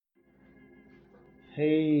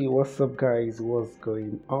Hey, what's up, guys? What's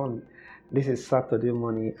going on? This is Saturday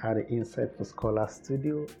morning at the Insight for Scholar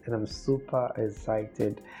studio, and I'm super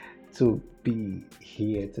excited to be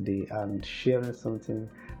here today and sharing something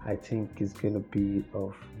I think is going to be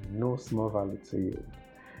of no small value to you.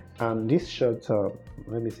 And this short,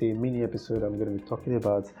 let me say, mini episode, I'm going to be talking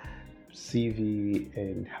about CV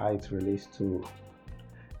and how it relates to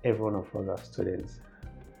every one of us as students.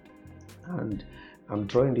 And I'm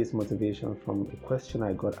drawing this motivation from a question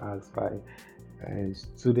I got asked by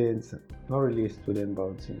students, not really a student,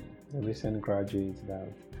 but a recent graduate that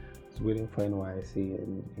was waiting for NYC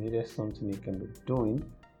and he needed something he can be doing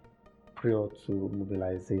prior to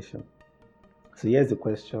mobilization. So here's the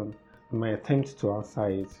question. My attempt to answer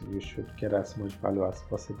it, you should get as much value as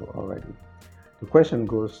possible already. The question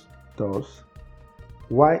goes thus: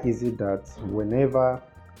 why is it that whenever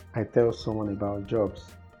I tell someone about jobs,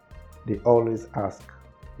 they always ask,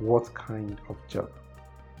 what kind of job?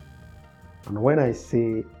 And when I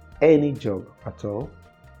say any job at all,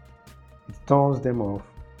 it turns them off.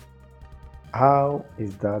 How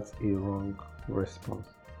is that a wrong response?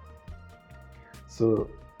 So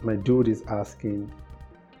my dude is asking,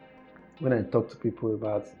 when I talk to people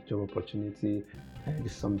about job opportunity and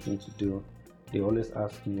it's something to do, they always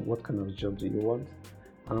ask me, what kind of job do you want?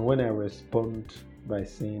 And when I respond by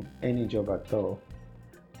saying any job at all,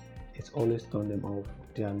 it's always turned them off.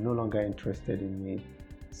 They are no longer interested in me.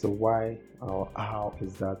 So why or how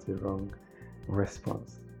is that a wrong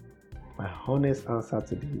response? My honest answer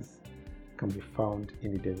to this can be found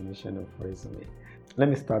in the definition of resume. Let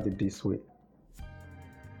me start it this way.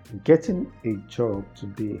 Getting a job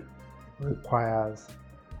today requires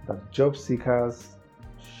that job seekers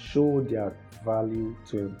show their value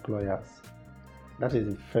to employers. That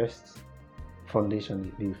is the first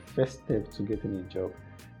foundation, the first step to getting a job.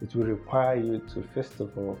 It will require you to first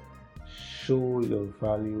of all show your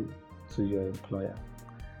value to your employer,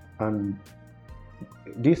 and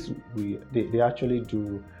this they actually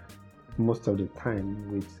do most of the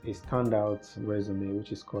time with a standout resume,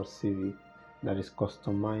 which is called CV, that is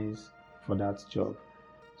customized for that job.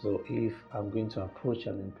 So if I'm going to approach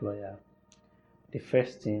an employer, the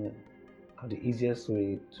first thing and the easiest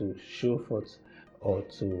way to show forth or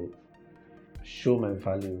to show my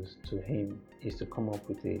values to him is to come up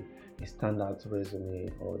with a standard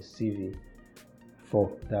resume or a CV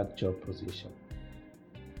for that job position.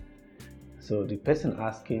 So the person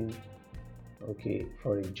asking, okay,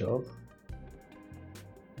 for a job,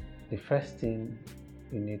 the first thing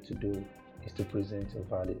you need to do is to present your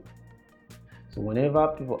value. So whenever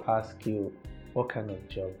people ask you what kind of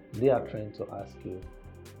job, they are trying to ask you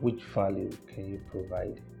which value can you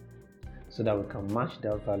provide, so that we can match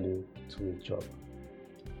that value to a job.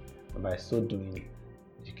 And by so doing,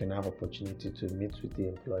 you can have opportunity to meet with the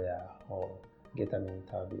employer or get an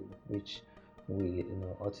interview, which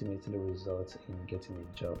will ultimately result in getting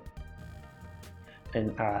a job.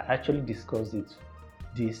 And I actually discussed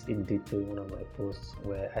this in detail in one of my posts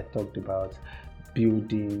where I talked about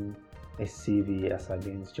building a CV as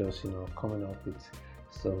against just coming up with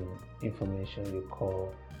some information you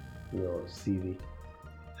call your CV.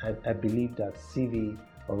 I believe that CV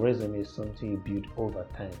or resume is something you build over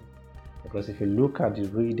time, because if you look at the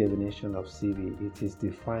real definition of CV, it is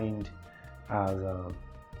defined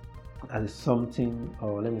as something,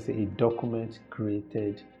 or let me say, a document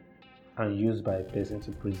created and used by a person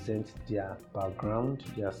to present their background,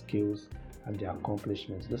 their skills, and their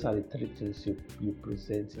accomplishments. Those are the three things you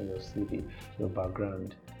present in your CV: your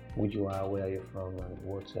background, who you are, where you're from, and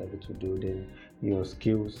what you're able to do. Then your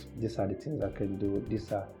skills, these are the things I can do,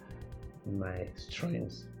 these are my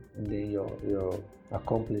strengths. And then your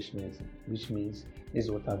accomplishments, which means this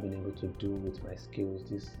is what I've been able to do with my skills,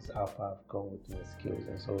 this is how far I've gone with my skills,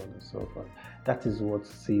 and so on and so forth. That is what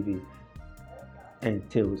CV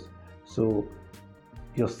entails. So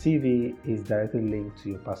your CV is directly linked to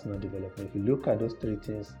your personal development. If you look at those three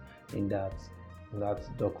things in that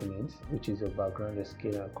document, which is your background, your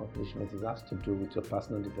skill, and accomplishment, it has to do with your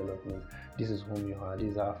personal development. This is whom you are,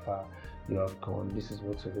 this is how far you have gone, this is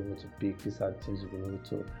what you've been able to pick, these are the things you've been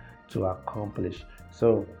able to accomplish.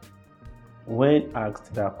 So when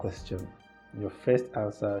asked that question, your first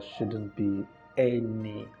answer shouldn't be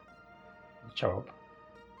any job.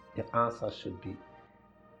 Your answer should be,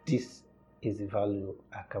 this is the value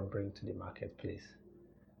I can bring to the marketplace,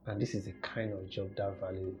 and this is the kind of job that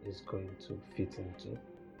value is going to fit into.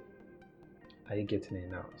 Are you getting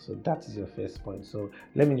it now? So that is your first point. So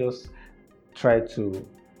let me just try to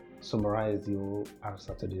summarize the whole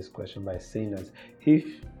answer to this question by saying that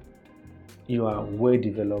if you are well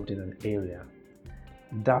developed in an area,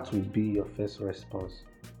 that will be your first response.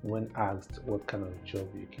 when asked what kind of job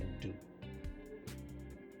you can do.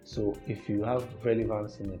 So if you have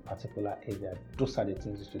relevance in a particular area, those are the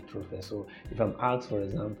things you should throw first. So if I'm asked, for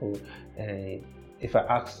example, if I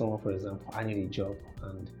ask someone, for example, I need a job,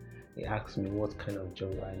 and they ask me what kind of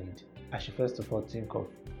job I need, I should first of all think of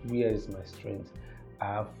where is my strength. I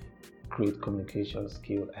have great communication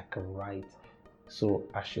skill, I can write. So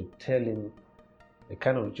I should tell him the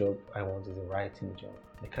kind of job I want is a writing job.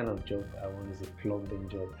 The kind of job I want is a plumbing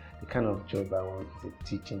job. The kind of job I want is a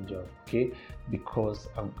teaching job. Okay, because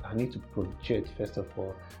I need to project first of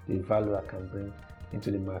all the value I can bring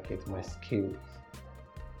into the market, my skills,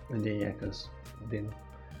 and then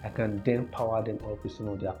I can then power them up with some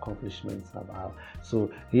of the accomplishments I have.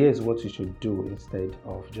 So here's what you should do instead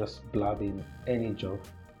of just blabbing any job.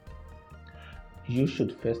 You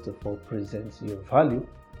should first of all present your value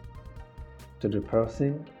to the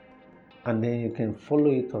person, and then you can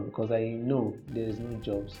follow it up, because I know there is no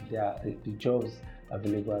jobs. The jobs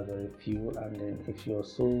available are very few, and then if you're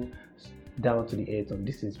so down to the earth on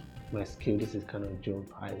this is my skill, this is kind of job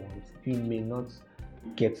I want, you may not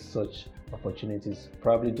get such opportunities.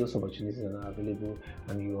 Probably those opportunities are not available,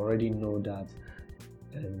 and you already know that,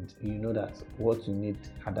 and you know that what you need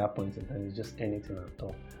at that point in time is just anything at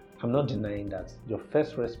all. I'm not denying that. Your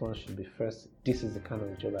first response should be first, this is the kind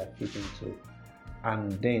of job I fit into.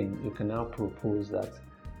 And then you can now propose that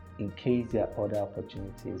in case there are other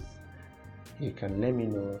opportunities, you can let me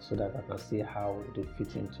know so that I can see how they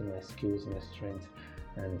fit into my skills, my strengths.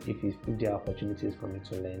 And if there are opportunities for me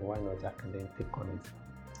to learn, why not? I can then take on it.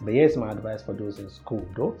 But here's my advice for those in school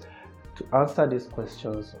though. To answer these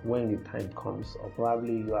questions when the time comes, or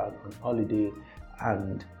probably you are on holiday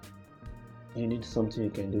and you need something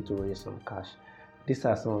you can do to raise some cash. These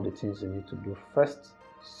are some of the things you need to do first,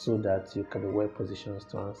 so that you can be well positioned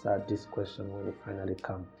to answer this question when they finally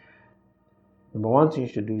come. Number one thing you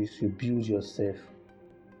should do is you build yourself.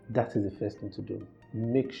 That is the first thing to do.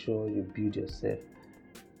 Make sure you build yourself.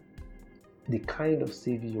 The kind of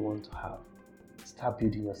CV you want to have, start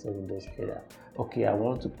building yourself in those areas. Okay, I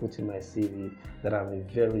want to put in my CV that I'm a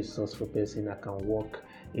very resourceful person. I can work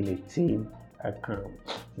in a team. I can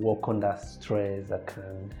work under stress.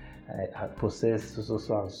 I possess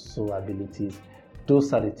so abilities.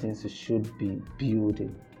 Those are the things you should be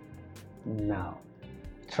building now.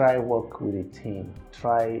 Try work with a team.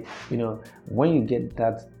 Try, when you get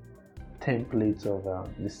that template of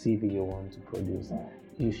the CV you want to produce,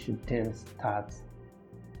 you should then start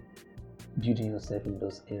building yourself in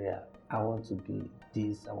those areas. I want to be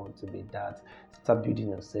this, I want to be that. Start building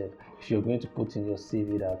yourself. If you're going to put in your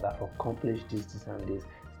CV that I've accomplished this, and this,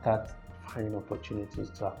 start finding opportunities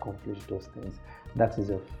to accomplish those things. That is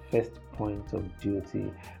your first point of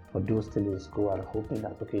duty for those still in school and hoping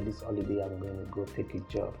that, okay, this holiday I'm going to go take a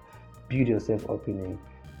job. Build yourself up in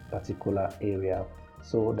a particular area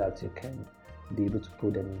so that you can be able to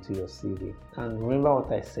put them into your CV. And remember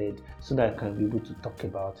what I said, so that I can be able to talk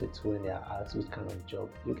about it when they are asked which kind of job.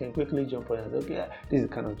 You can quickly jump on and say, okay, this is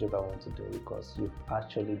the kind of job I want to do, because you've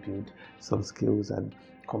actually built some skills and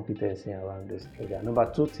competency around this area. Number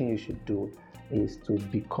two thing you should do is to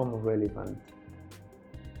become relevant.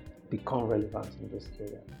 Become relevant in this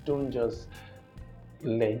area. Don't just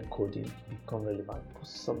learn coding, become relevant. Put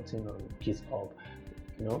something on GitHub,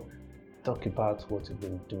 talk about what you've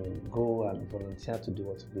been doing. Go and volunteer to do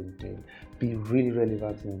what you've been doing. Be really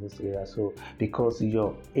relevant in this area. So, because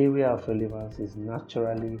your area of relevance is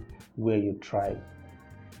naturally where you thrive.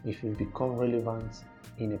 If you become relevant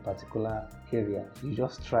in a particular area, you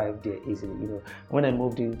just thrive there easily. When I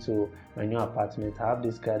moved into my new apartment, I have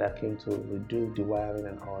this guy that came to redo the wiring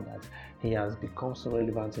and all that. He has become so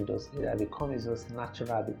relevant in those areas. Become his just natural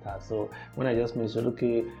habitat. So when I just mentioned,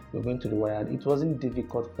 okay, we're going to the wire, it wasn't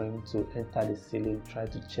difficult for him to enter the ceiling, try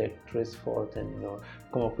to check, trace fault, and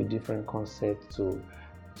come up with different concepts to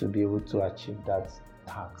be able to achieve that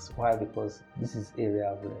task. Why? Because this is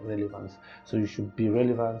area of relevance. So you should be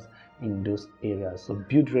relevant in those areas. So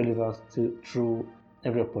build relevance through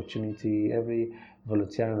every opportunity, every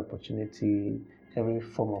volunteering opportunity, every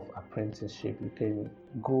form of apprenticeship. You can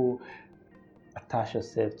go attach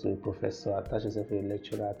yourself to a professor, attach yourself to a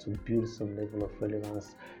lecturer to build some level of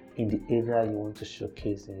relevance in the area you want to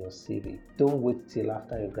showcase in your CV. Don't wait till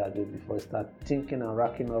after you graduate before you start thinking and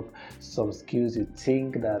racking up some skills you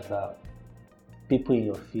think that people in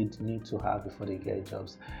your field need to have before they get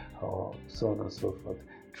jobs, or so on and so forth.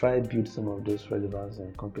 Try build some of those relevance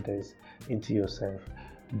and competence into yourself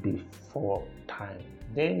before time.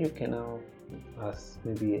 Then you can now, as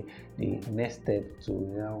maybe the next step, to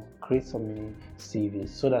now create some mini CVs,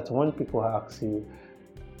 so that when people ask you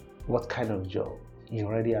what kind of job, you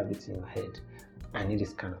already have it in your head. I need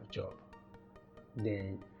this kind of job.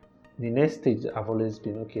 Then the next stage I've always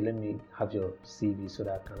been, okay, let me have your CV so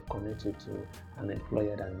that I can connect you to an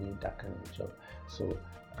employer that needs that kind of job. So,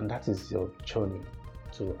 and that is your journey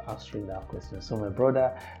to answering that question. So my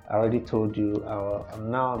brother, I already told you,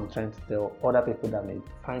 now I'm trying to tell other people that may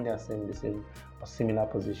find themselves in the same or similar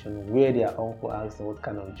position where their uncle asked them what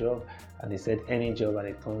kind of job, and they said any job, and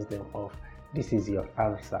it turns them off. This is your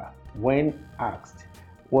answer. When asked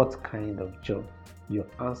what kind of job, your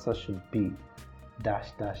answer should be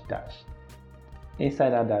dash dash dash. Inside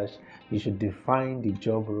that dash, you should define the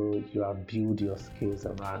job role you have built your skills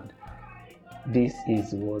around. This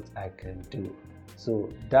is what I can do. So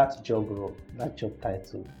that job role, that job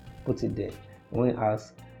title, put it there. When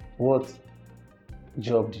asked what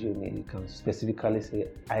job do you need, you can specifically say,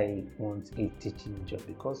 I want a teaching job,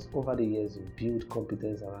 because over the years you build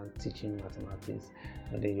competence around teaching mathematics,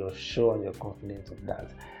 and then you're sure and you're confident of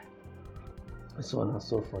that, and so on and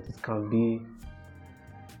so forth. It can be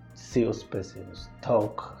salesperson,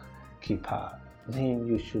 storekeeper. Then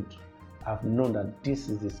you should have known that this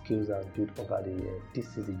is the skills I've built over the year.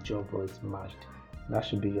 This is the job role it's matched. That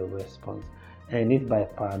should be your response. And if by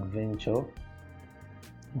peradventure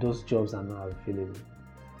those jobs are not available,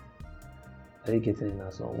 are you getting it now?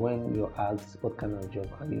 So when you're asked what kind of job,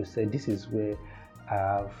 and you say this is where I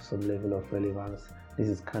have some level of relevance, this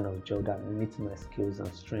is kind of job that meets my skills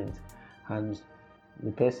and strengths, and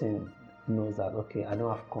the person knows that, okay, I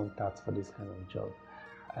don't have contacts for this kind of job,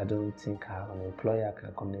 I don't think I have an employer I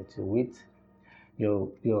can connect you with,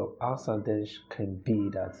 your answer then can be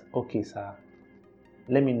that, okay sir,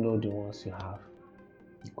 let me know the ones you have,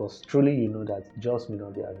 because truly you know that jobs may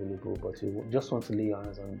not be available, but you just want to lay your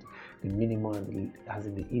hands on the minimum and as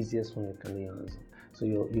in the easiest one you can lay your hands on. So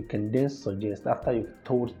you can then suggest, after you've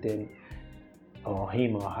told them or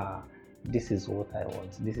him or her, this is what I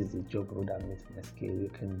want, this is the job role that meets my skill,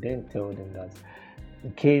 you can then tell them that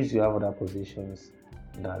in case you have other positions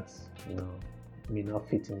that may not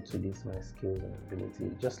fit into this my skills and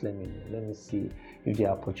ability, just let me know. Let me see if there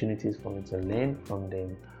are opportunities for me to learn from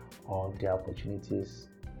them, or there are opportunities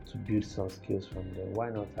to build some skills from them. Why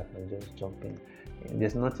not? I can just jump in. And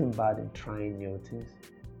there's nothing bad in trying new things.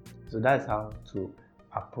 So that's how to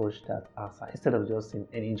approach that answer. Instead of just saying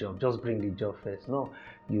any job, just bring the job first. No,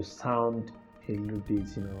 you sound a little bit,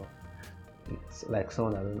 it's like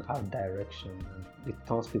someone that doesn't have direction, and it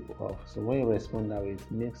turns people off. So when you respond that way,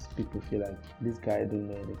 it makes people feel like this guy don't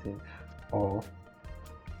know anything, or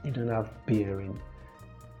you don't have bearing.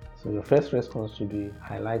 So your first response should be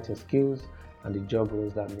highlight your skills and the job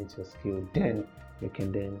roles that meet your skill. Then you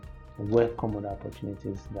can then welcome other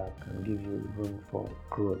opportunities that can give you room for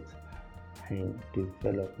growth and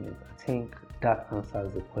development. I think that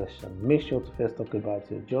answers the question. Make sure to first talk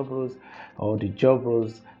about your job roles, or the job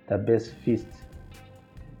roles that best fit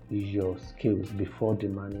your skills, before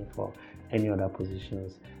demanding for any other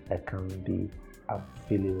positions that can be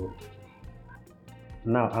available.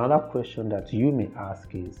 Now, another question that you may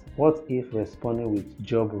ask is, what if responding with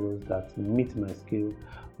job roles that meet my skill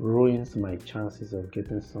ruins my chances of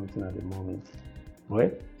getting something at the moment?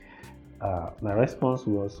 Well, my response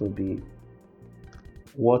will also be,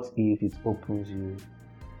 what if it opens you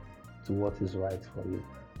to what is right for you?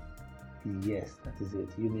 Yes, that is it.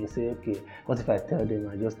 You may say, okay, what if I tell them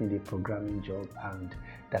I just need a programming job and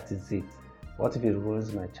that is it? What if it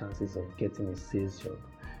ruins my chances of getting a sales job?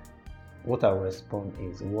 What I will respond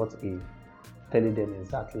is, what if telling them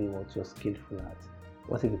exactly what you're skillful at?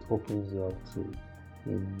 What if it opens you up to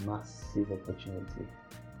a massive opportunity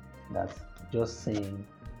that just saying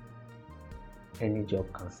any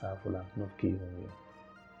job can serve will have not given you?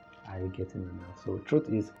 Are you getting it now? So truth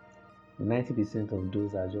is, 90% of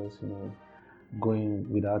those are just going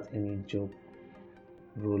without any job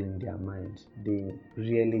role in their mind. They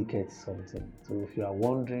really get something. So if you are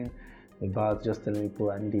wondering about just telling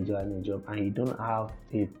people I need a job, and you don't have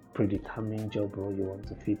a predetermined job role you want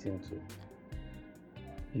to fit into,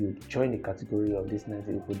 you join the category of these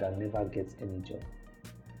 90 people that never gets any job.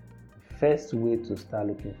 First way to start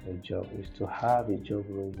looking for a job is to have a job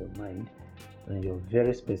role in your mind, and you're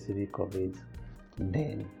very specific of it.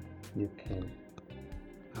 Then you can,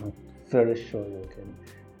 I'm very sure you can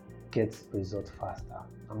get results faster.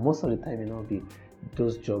 And most of the time, it will not be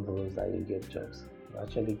those job roles that you get jobs. You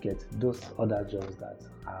actually get those other jobs that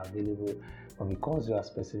are available, but because you are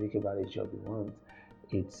specific about the job you want,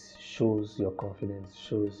 it shows your confidence,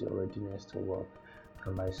 shows your readiness to work,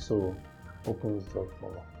 and by so opens the door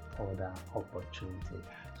for other opportunity.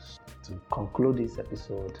 To conclude this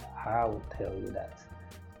episode, I will tell you that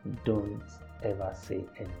don't ever say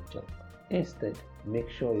any job. Instead, make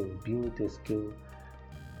sure you build a skill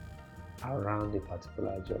around a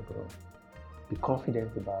particular job role. Be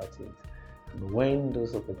confident about it. And when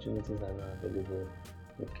those opportunities are not available,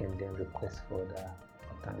 you can then request for the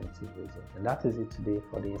alternative reason. And that is it today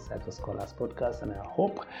for the Insight for Scholars podcast. And I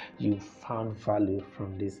hope you found value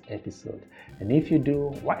from this episode. And if you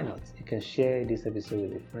do, why not? You can share this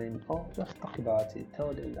episode with a friend or just talk about it.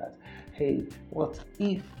 Tell them that, hey, what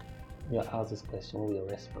if you're asked this question? What will your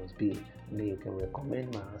response be? And then you can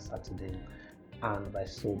recommend my answer to them. And by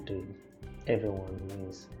so doing, everyone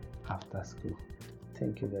wins after school.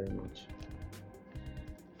 Thank you very much.